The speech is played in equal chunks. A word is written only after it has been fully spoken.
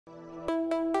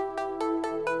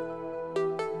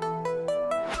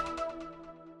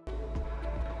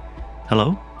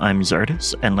Hello, I'm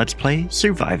Zardus, and let's play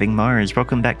Surviving Mars.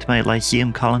 Welcome back to my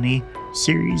Lyceum colony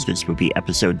series. This will be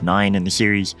episode 9 in the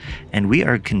series, and we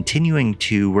are continuing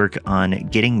to work on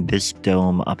getting this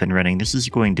dome up and running. This is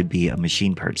going to be a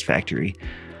machine parts factory.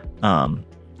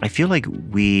 I feel like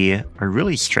we are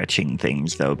really stretching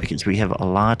things, though, because we have a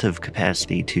lot of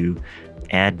capacity to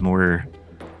add more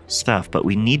stuff, but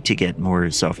we need to get more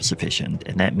self-sufficient,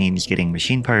 and that means getting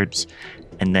machine parts,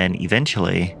 and then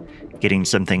eventually getting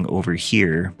something over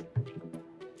here,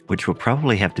 which will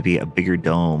probably have to be a bigger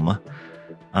dome,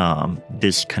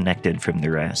 disconnected from the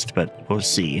rest, but we'll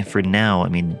see. For now, I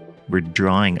mean, we're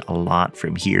drawing a lot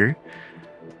from here,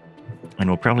 and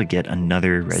we'll probably get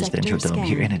another residential dome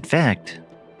here. And in fact,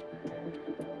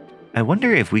 I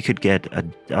wonder if we could get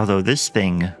although this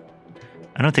thing,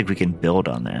 I don't think we can build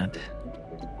on that.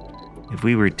 If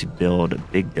we were to build a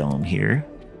big dome here,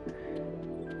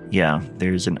 yeah,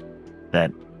 there's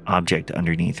that object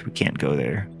underneath. We can't go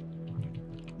there,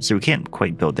 so we can't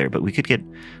quite build there, but we could get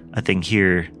a thing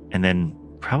here and then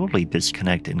probably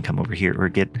disconnect and come over here, or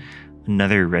get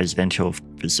another residential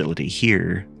facility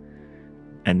here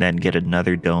and then get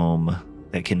another dome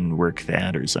that can work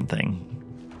that or something.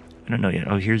 I don't know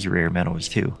yet. Oh, here's rare metals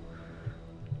too.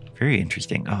 Very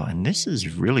interesting. Oh, and this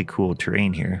is really cool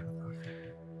terrain here.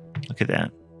 Look at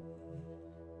that.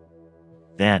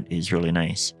 That is really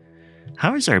nice.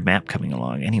 How is our map coming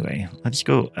along anyway? Let's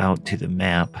go out to the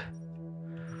map.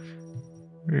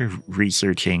 We're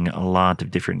researching a lot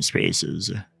of different spaces,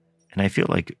 and I feel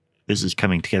like this is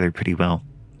coming together pretty well.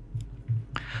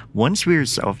 Once we're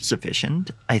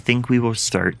self-sufficient, I think we will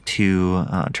start to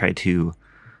try to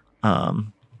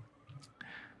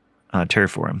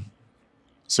terraform.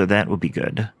 So that will be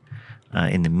good.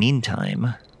 In the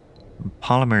meantime,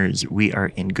 polymers, we are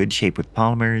in good shape with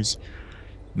polymers.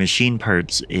 Machine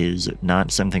parts is not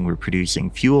something we're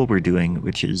producing. Fuel we're doing,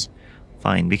 which is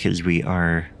fine because we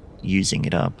are using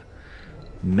it up.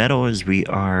 Metals we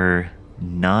are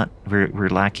not, we're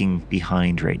lacking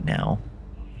behind right now.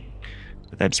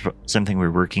 But that's something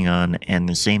we're working on, and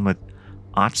the same with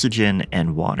oxygen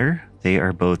and water. They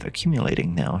are both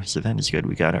accumulating now, so that is good.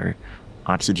 We got our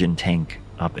oxygen tank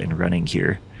up and running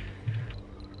here.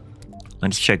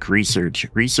 Let's check research.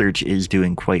 Research is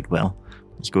doing quite well.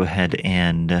 Let's go ahead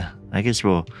and I guess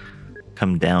we'll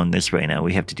come down this way now.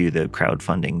 We have to do the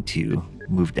crowdfunding to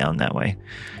move down that way.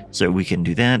 So we can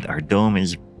do that. Our dome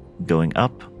is going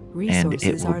up, and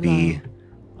it will be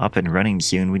up and running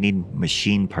soon. We need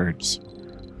machine parts.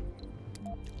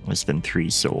 Less than 3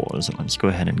 souls. Let's go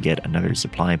ahead and get another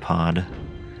supply pod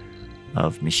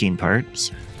of machine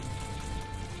parts.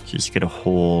 Just get a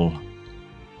whole,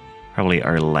 probably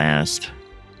our last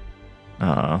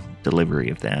delivery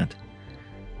of that,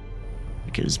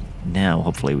 because now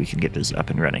hopefully we can get this up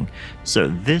and running. So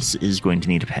this is going to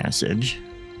need a passage.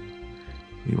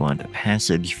 We want a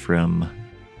passage from,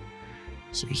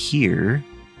 say, here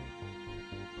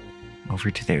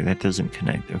over to there. That doesn't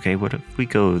connect. Okay, what if we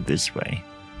go this way?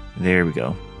 There we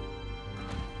go.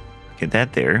 Get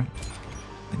that there.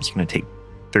 It's going to take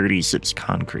 36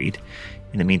 concrete.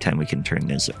 In the meantime, we can turn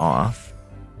this off,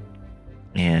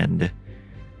 and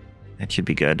that should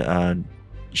be good.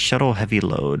 Shuttle heavy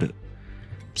load.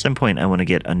 At some point, I want to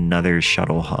get another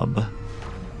shuttle hub,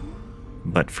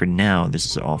 but for now, this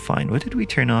is all fine. What did we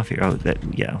turn off here? Oh,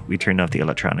 yeah, we turned off the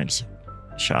electronics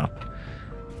shop,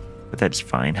 but that's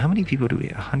fine. How many people do we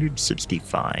have?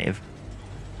 165.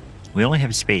 We only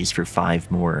have space for 5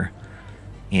 more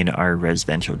in our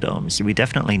residential dome, so we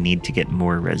definitely need to get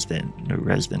more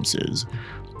residences.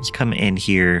 Let's come in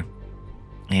here,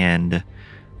 and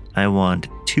I want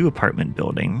 2 apartment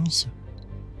buildings.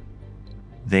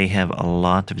 They have a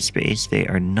lot of space. They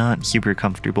are not super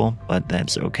comfortable, but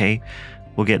that's okay.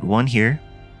 We'll get 1 here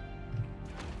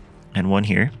and 1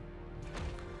 here.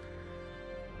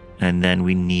 And then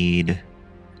we need,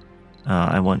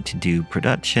 I want to do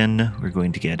production. We're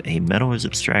going to get a metals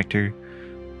extractor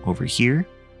over here.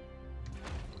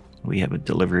 We have a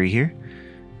delivery here.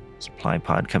 Supply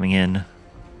pod coming in.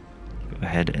 Go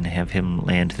ahead and have him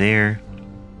land there.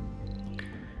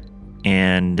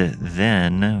 And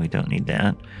then, we don't need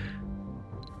that.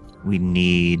 We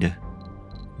need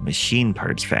machine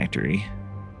parts factory.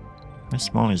 How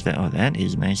small is that? Oh, that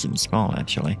is nice and small,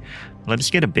 actually. Let's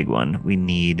get a big one. We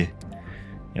need,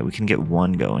 yeah, we can get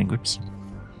 1 going. Whoops.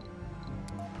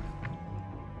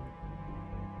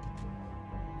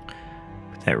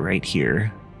 Put that right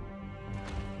here.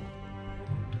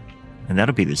 And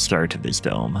that'll be the start of this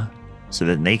dome, so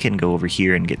that they can go over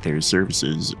here and get their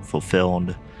services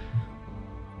fulfilled.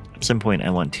 At some point, I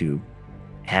want to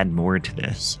add more to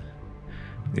this.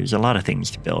 There's a lot of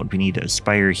things to build. We need a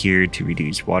spire here to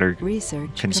reduce water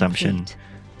consumption. Complete.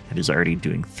 It is already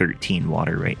doing 13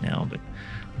 water right now, but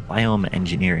biome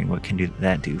engineering, what can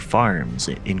that do? Farms,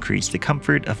 increase the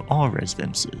comfort of all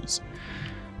residences.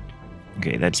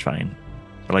 Okay, that's fine.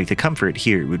 But like the comfort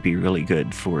here would be really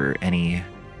good for any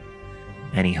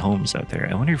homes out there.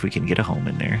 I wonder if we can get a home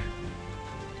in there.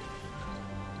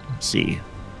 Let's see.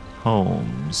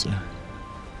 Homes.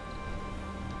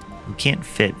 We can't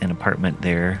fit an apartment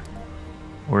there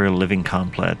or a living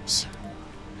complex.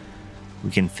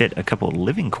 We can fit a couple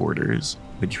living quarters,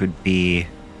 which would be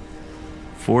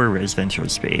 4 residential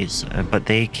space, but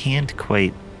they can't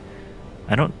quite...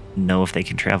 I don't know if they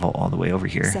can travel all the way over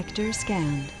here. Sector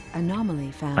scanned.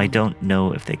 Anomaly found. I don't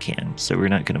know if they can, so we're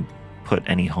not going to put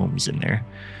any homes in there.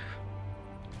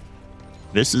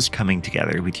 This is coming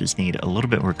together. We just need a little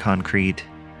bit more concrete.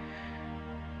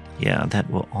 Yeah, that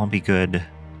will all be good.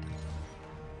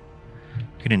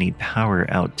 We're going to need power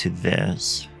out to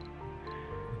this.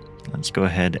 Let's go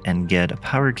ahead and get a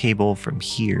power cable from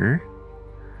here.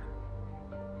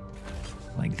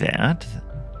 Like that.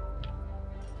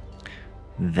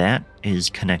 That is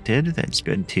connected. That's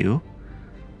good too.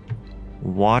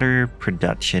 Water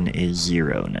production is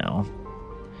 0 now.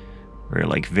 We're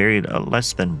like very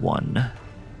less than 1.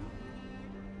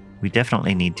 We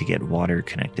definitely need to get water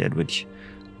connected, which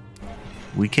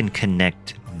we can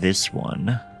connect this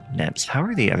one next. How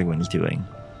are the other ones doing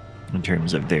in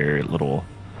terms of their little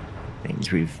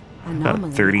things? We've about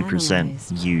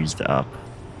 30% used up.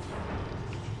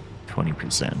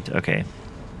 20%. Okay.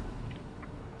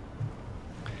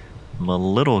 I'm a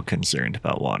little concerned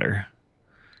about water.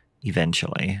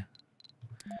 Eventually.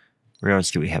 Where else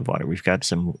do we have water? We've got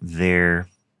some there.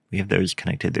 We have those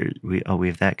connected there. We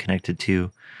have that connected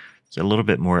too. There's a little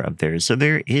bit more up there. So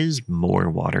there is more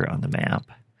water on the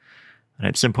map. And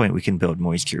at some point we can build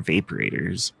moisture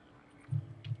vaporators.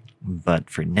 But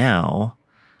for now,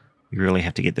 we really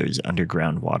have to get those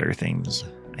underground water things.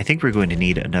 I think we're going to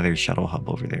need another shuttle hub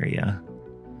over there, yeah.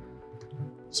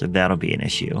 So that'll be an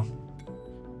issue.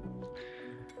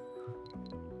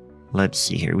 Let's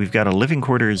see here. We've got a living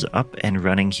quarters up and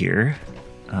running here.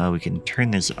 We can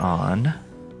turn this on.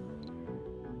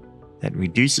 That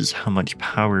reduces how much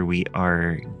power we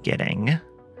are getting.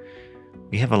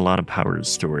 We have a lot of power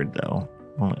stored, though.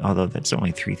 Although that's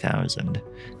only 3,000.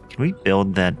 Can we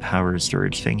build that power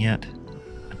storage thing yet?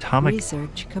 Atomic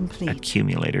research complete.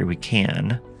 Accumulator. We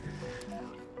can.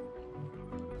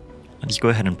 Let's go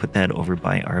ahead and put that over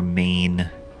by our main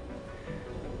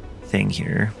thing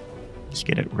here. Let's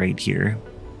get it right here.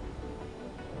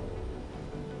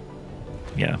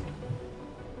 Yeah.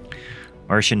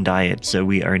 Martian diet. So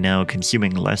we are now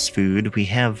consuming less food. We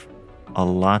have a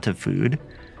lot of food.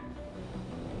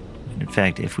 And in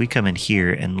fact, if we come in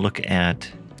here and look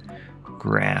at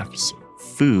graphs,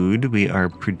 food, we are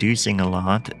producing a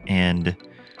lot and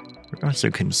we're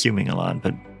also consuming a lot,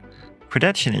 but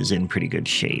production is in pretty good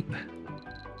shape.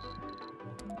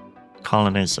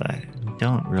 Colonists, I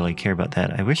don't really care about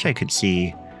that. I wish I could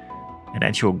see an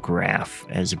actual graph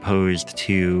as opposed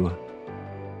to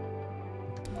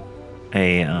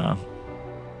a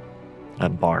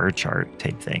bar chart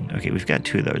type thing. Okay, we've got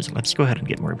 2 of those. Let's go ahead and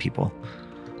get more people.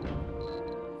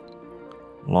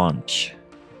 Launch.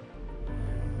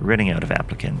 We're running out of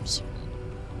applicants.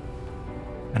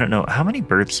 I don't know. How many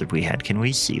births have we had? Can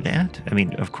we see that? I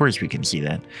mean, of course we can see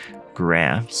that.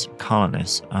 Graphs.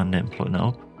 Colonists. Unemployed.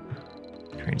 Nope.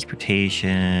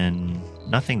 Transportation.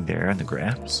 Nothing there on the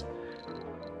graphs.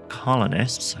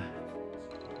 Colonists.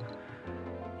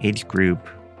 Age group.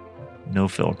 No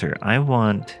filter. I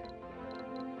want...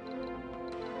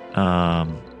 how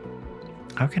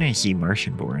can I see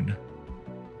Martian-born?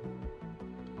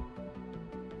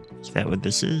 Is that what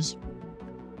this is?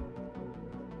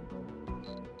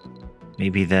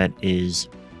 Maybe that is...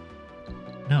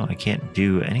 No, I can't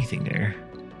do anything there.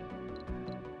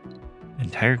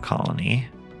 Entire colony.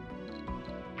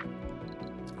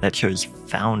 That shows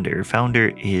founder.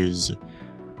 Founder is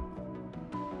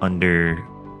under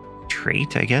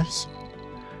trait, I guess.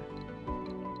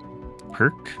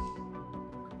 Perk.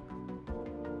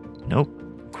 Nope.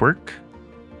 Quirk.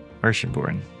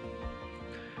 Martian-born.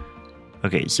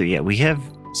 Okay, so yeah, we have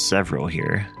several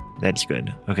here. That's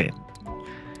good. Okay.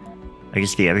 I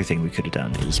guess the other thing we could have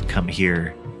done is come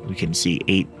here. We can see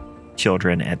 8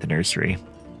 children at the nursery.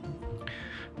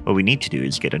 What we need to do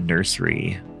is get a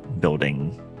nursery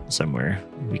building somewhere.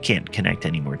 We can't connect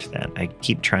anymore to that. I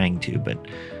keep trying to, but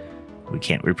we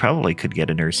can't. We probably could get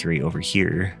a nursery over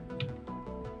here.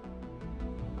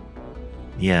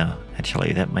 Yeah,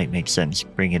 actually, that might make sense.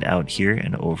 Bring it out here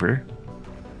and over.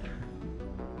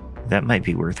 That might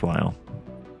be worthwhile.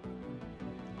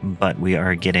 but we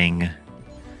are getting...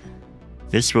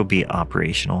 This will be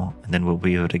operational, and then we'll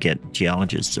be able to get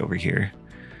geologists over here.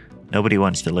 Nobody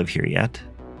wants to live here yet,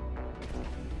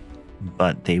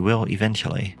 but they will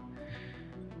eventually.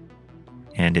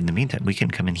 And in the meantime, we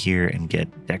can come in here and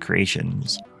get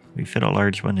decorations. We fit a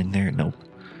large one in there? Nope.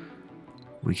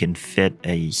 We can fit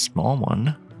a small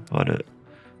one. What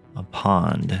a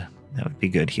pond. That would be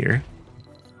good here.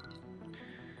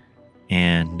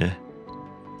 And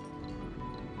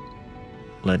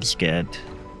let's get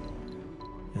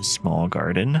a small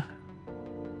garden.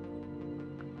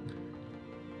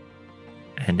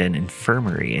 And an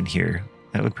infirmary in here.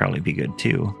 That would probably be good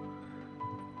too.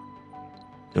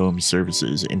 Dome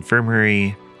services.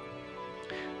 Infirmary.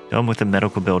 Dome with a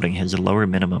medical building has a lower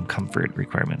minimum comfort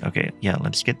requirement. Okay, yeah,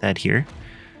 let's get that here.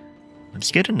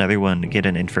 Let's get another one to get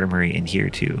an infirmary in here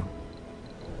too.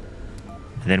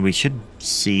 And then we should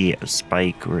see a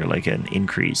spike or like an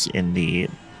increase in the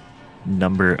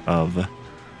number of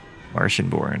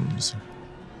Martian-borns.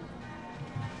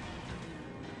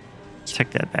 Let's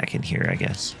check that back in here, I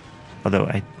guess. Although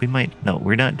we might... No,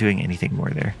 we're not doing anything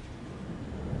more there.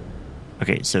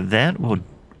 Okay, so that will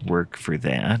work for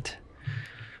that.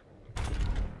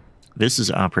 This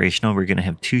is operational. We're going to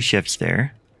have 2 shifts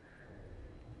there.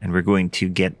 And we're going to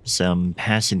get some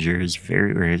passengers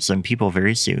or some people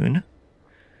very soon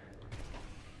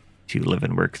to live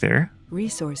and work there.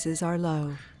 Resources are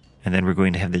low. And then we're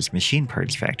going to have this machine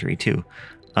parts factory too.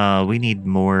 We need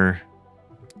more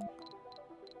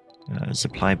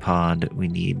supply pod. We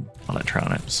need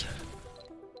electronics.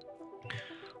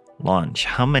 Launch.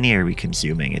 How many are we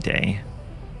consuming a day?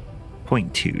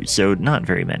 0.2, so not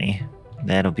very many.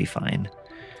 That'll be fine.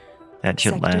 That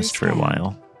should last for a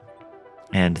while.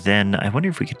 And then I wonder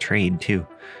if we could trade too.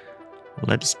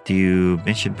 Let's do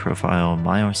mission profile,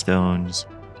 milestones.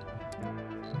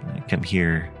 Come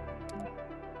here.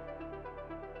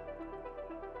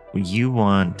 You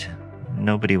want...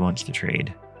 Nobody wants to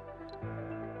trade.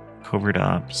 Covert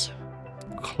ops.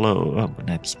 Oh,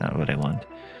 that's not what I want.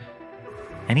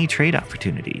 Any trade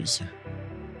opportunities?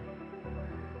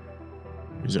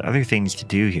 There's other things to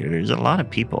do here. There's a lot of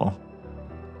people.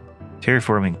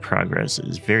 Terraforming progress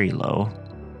is very low.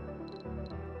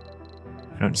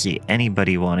 I don't see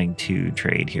anybody wanting to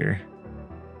trade here.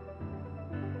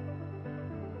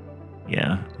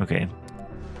 Yeah, okay.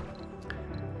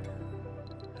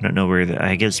 I don't know where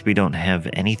I guess we don't have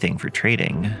anything for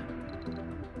trading.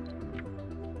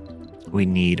 We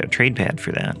need a trade pad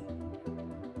for that.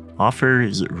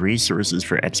 Offers resources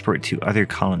for export to other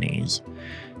colonies.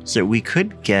 So we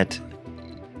could get...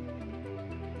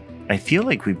 I feel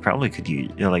like we probably could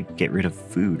use, get rid of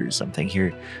food or something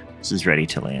here. This is ready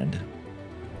to land.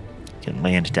 Can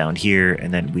land down here,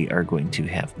 and then we are going to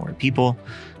have more people,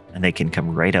 and they can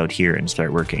come right out here and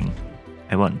start working.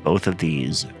 I want both of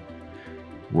these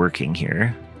working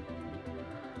here.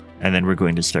 And then we're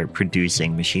going to start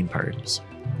producing machine parts,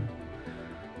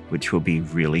 which will be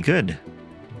really good.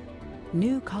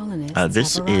 New colonists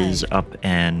this have arrived. is up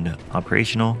and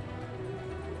operational.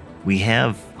 We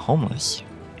have homeless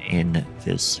in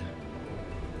this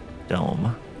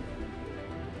dome.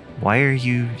 Why are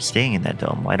you staying in that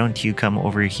dome? Why don't you come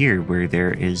over here where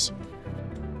there is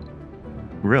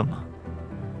room?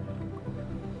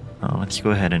 Let's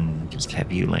go ahead and just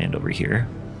have you land over here.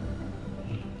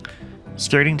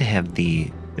 Starting to have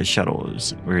the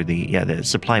shuttles or the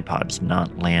supply pods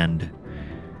not land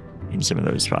in some of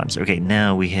those spots. Okay,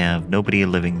 now we have nobody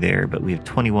living there, but we have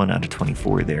 21 out of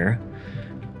 24 there.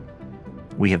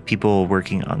 We have people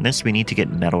working on this. We need to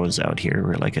get metals out here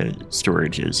where like a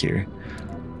storage is here.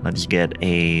 Let's get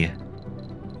a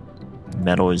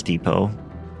metals depot.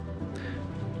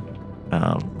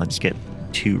 Let's get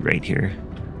 2 right here.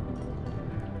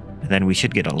 And then we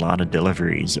should get a lot of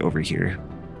deliveries over here.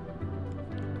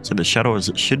 So the shuttles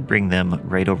should bring them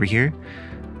right over here.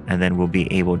 And then we'll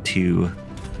be able to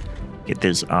get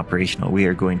this operational. We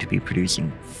are going to be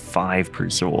producing 5 per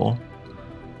soul.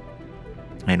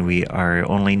 And we are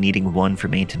only needing 1 for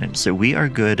maintenance. So we are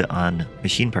good on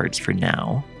machine parts for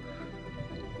now.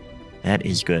 That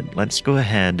is good. Let's go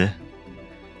ahead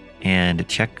and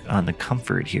check on the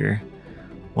comfort here.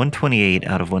 128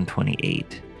 out of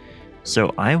 128.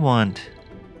 So I want...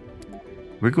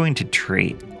 We're going to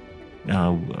trade...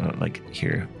 like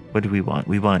here. What do we want?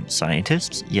 We want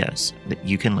scientists? Yes,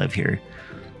 you can live here.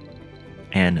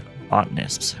 And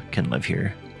botanists can live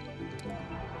here.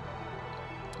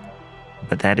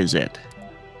 But that is it.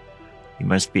 You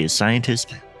must be a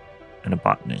scientist and a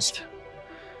botanist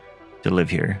to live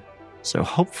here. So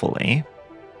hopefully,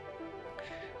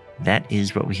 that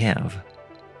is what we have.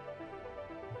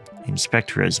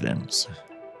 Inspect residence.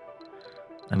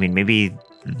 I mean, maybe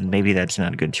that's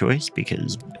not a good choice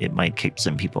because it might kick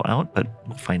some people out, but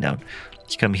we'll find out.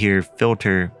 Let's come here,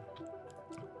 filter.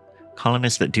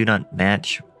 Colonists that do not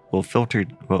match will filter.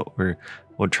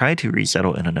 We'll try to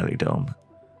resettle in another dome.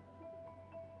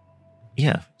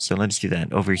 Yeah, so let's do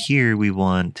that. Over here, we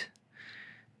want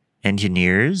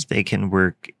engineers. They can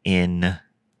work in...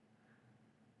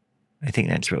 I think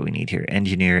that's what we need here.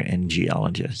 Engineer and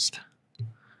geologist.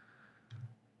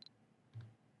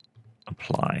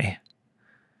 Apply.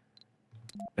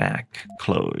 Back.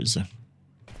 Close.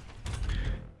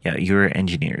 Yeah, you're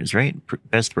engineers, right?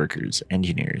 Best workers.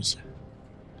 Engineers.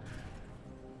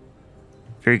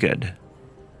 Very good.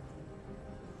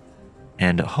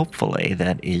 And hopefully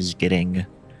that is getting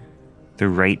the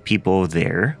right people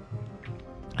there.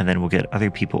 And then we'll get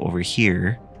other people over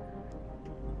here.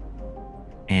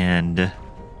 And...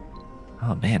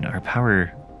 oh man, our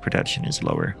power production is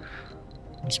lower.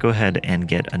 Let's go ahead and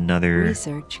get another...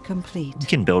 Research complete. We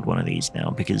can build one of these now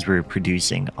because we're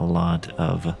producing a lot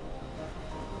of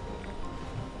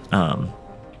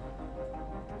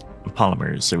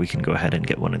polymers. So we can go ahead and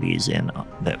get one of these in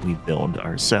that we build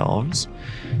ourselves.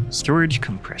 Storage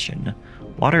compression.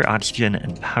 Water, oxygen,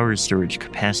 and power storage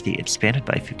capacity expanded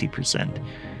by 50%.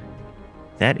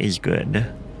 That is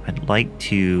good. I'd like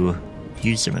to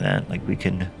use some of that. Like we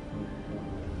can...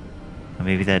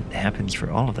 maybe that happens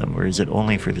for all of them, or is it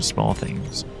only for the small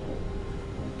things?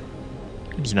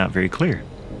 It's not very clear.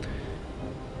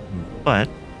 But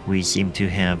we seem to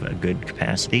have a good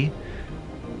capacity.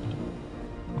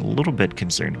 A little bit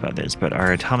concerned about this, but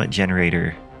our atomic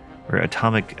generator, or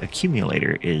atomic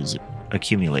accumulator, is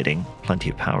accumulating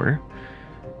plenty of power.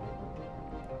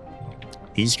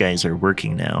 These guys are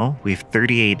working now. We have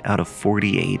 38 out of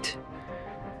 48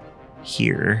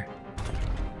 here.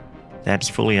 That's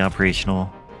fully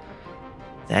operational.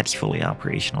 That's fully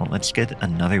operational. Let's get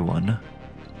another one.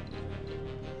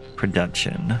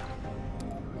 Production.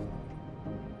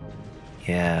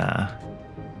 Yeah.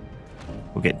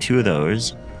 We'll get 2 of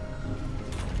those.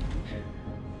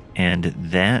 And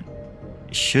that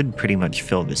should pretty much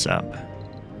fill this up.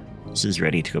 This is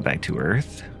ready to go back to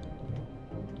Earth.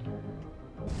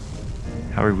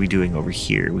 How are we doing over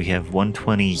here? We have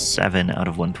 127 out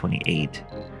of 128.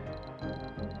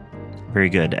 Very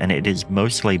good. And it is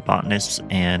mostly botanists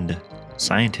and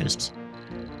scientists.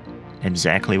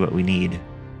 Exactly what we need.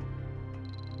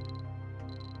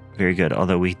 Very good.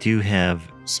 Although we do have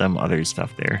some other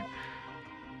stuff there.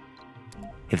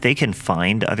 If they can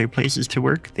find other places to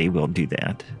work, they will do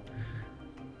that.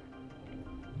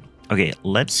 Okay,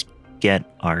 let's get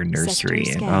our nursery.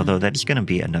 Although that's going to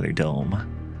be another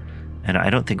dome. And I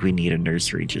don't think we need a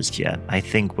nursery just yet. I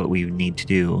think what we need to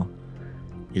do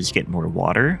is get more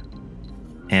water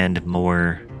and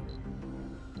more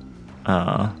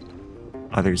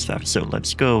other stuff. So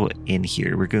let's go in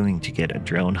here. We're going to get a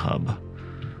drone hub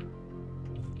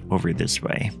over this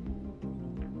way.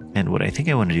 And what I think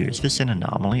I want to do, is this an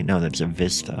anomaly? No, that's a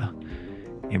vista.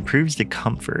 Improves the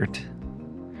comfort.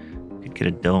 Could get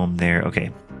a dome there.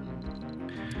 Okay.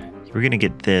 So we're going to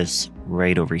get this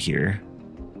right over here.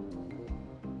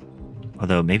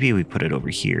 Although maybe we put it over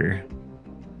here.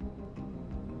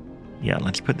 Yeah,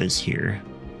 let's put this here.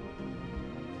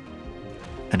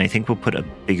 And I think we'll put a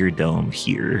bigger dome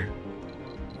here.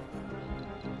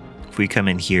 If we come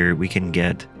in here, we can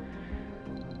get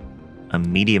a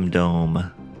medium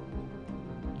dome,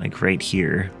 like right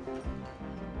here.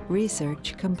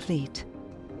 Research complete.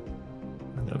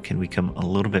 Although, can we come a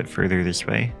little bit further this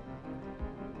way?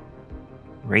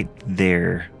 Right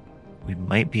there. We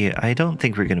might be... I don't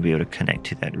think we're going to be able to connect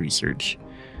to that research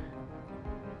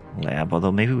lab,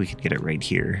 although maybe we could get it right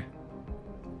here.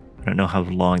 I don't know how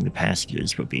long the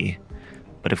passages would be.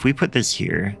 But if we put this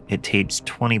here, it takes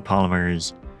 20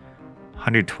 polymers,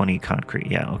 120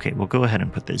 concrete. Yeah, okay, we'll go ahead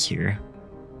and put this here.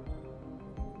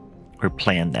 Or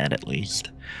plan that at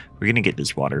least. We're going to get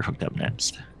this water hooked up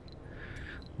next.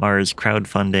 Mars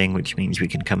crowdfunding, which means we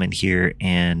can come in here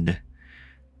and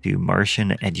do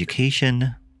Martian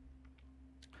education.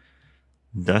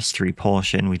 Dust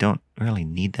repulsion. We don't really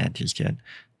need that just yet.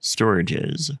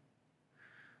 Storages.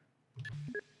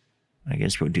 I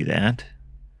guess we'll do that.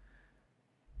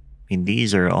 I mean,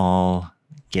 these are all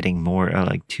getting more,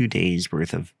 like 2 days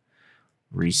worth of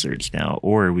research now.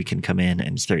 Or we can come in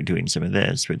and start doing some of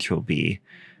this, which will be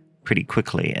pretty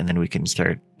quickly. And then we can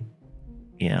start,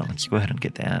 yeah, let's go ahead and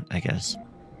get that, I guess.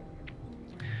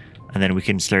 And then we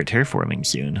can start terraforming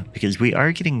soon, because we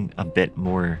are getting a bit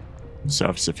more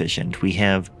self-sufficient. We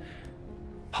have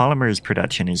polymers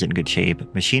production is in good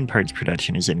shape. Machine parts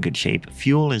production is in good shape.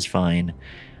 Fuel is fine.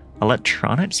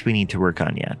 Electronics we need to work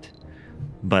on yet.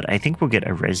 But I think we'll get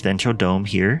a residential dome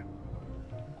here.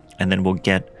 And then we'll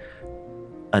get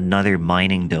another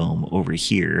mining dome over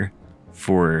here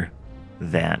for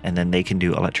that. And then they can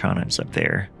do electronics up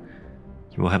there.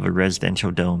 So we'll have a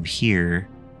residential dome here.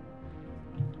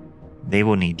 They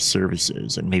will need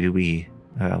services. And maybe we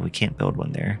can't build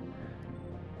one there.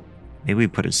 Maybe we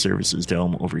put a services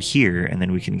dome over here. And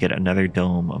then we can get another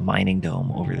dome, a mining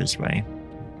dome over this way.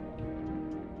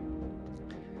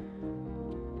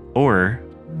 Or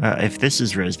if this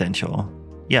is residential,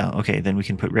 yeah, okay, then we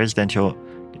can put residential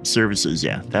services.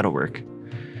 Yeah, that'll work.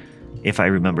 If I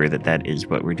remember that is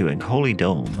what we're doing. Holy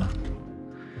Dome.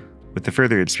 With the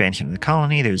further expansion of the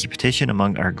colony, there's a petition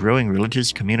among our growing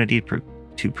religious community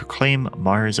to proclaim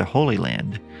Mars a holy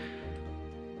land.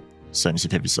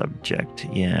 Sensitive subject.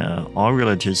 Yeah, all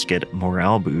religious get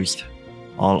morale boost.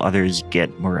 All others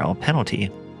get morale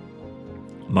penalty.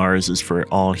 Mars is for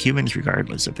all humans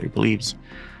regardless of their beliefs.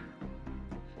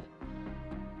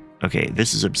 Okay,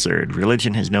 this is absurd.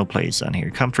 Religion has no place on here.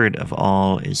 Comfort of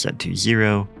all is set to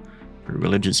 0 for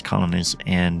religious colonists,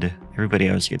 and everybody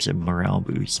else gets a morale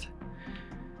boost.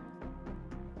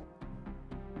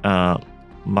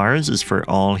 Mars is for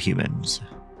all humans.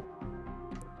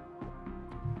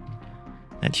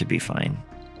 That should be fine.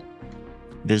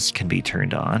 This can be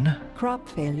turned on. Crop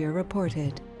failure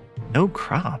reported. No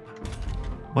crop.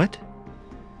 What?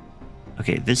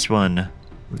 Okay, this one,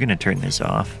 we're going to turn this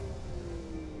off.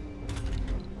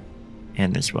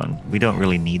 And this one. We don't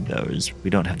really need those. We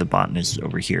don't have the botanists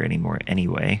over here anymore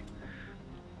anyway.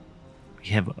 We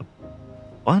have a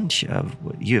bunch of...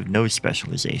 You have no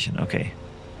specialization. Okay.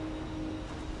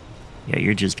 Yeah,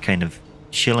 you're just kind of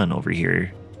chilling over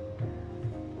here.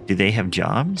 Do they have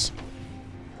jobs?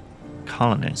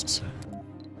 Colonists.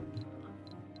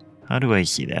 How do I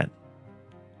see that?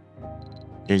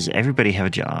 Does everybody have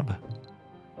a job?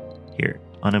 Here,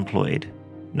 unemployed.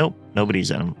 Nope, nobody's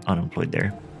unemployed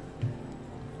there.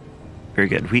 Very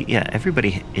good.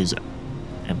 Everybody is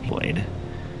employed.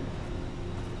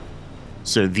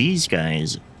 So these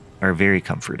guys are very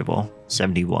comfortable.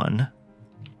 71.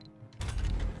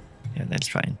 Yeah, that's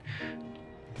fine.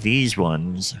 These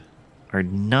ones are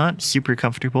not super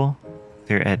comfortable.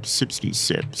 They're at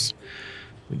 66,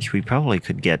 which we probably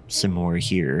could get some more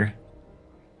here.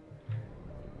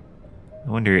 I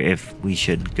wonder if we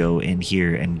should go in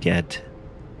here and get...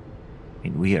 I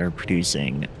mean, we are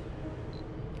producing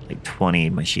like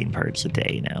 20 machine parts a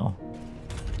day now,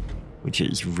 which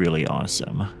is really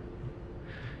awesome.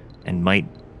 And might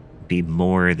be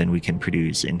more than we can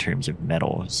produce in terms of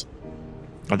metals.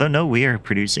 Although, no, we are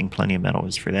producing plenty of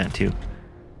metals for that, too.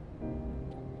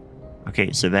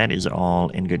 Okay, so that is all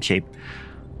in good shape.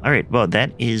 All right, well,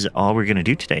 that is all we're going to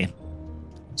do today.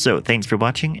 So, thanks for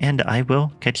watching, and I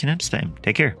will catch you next time.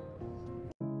 Take care.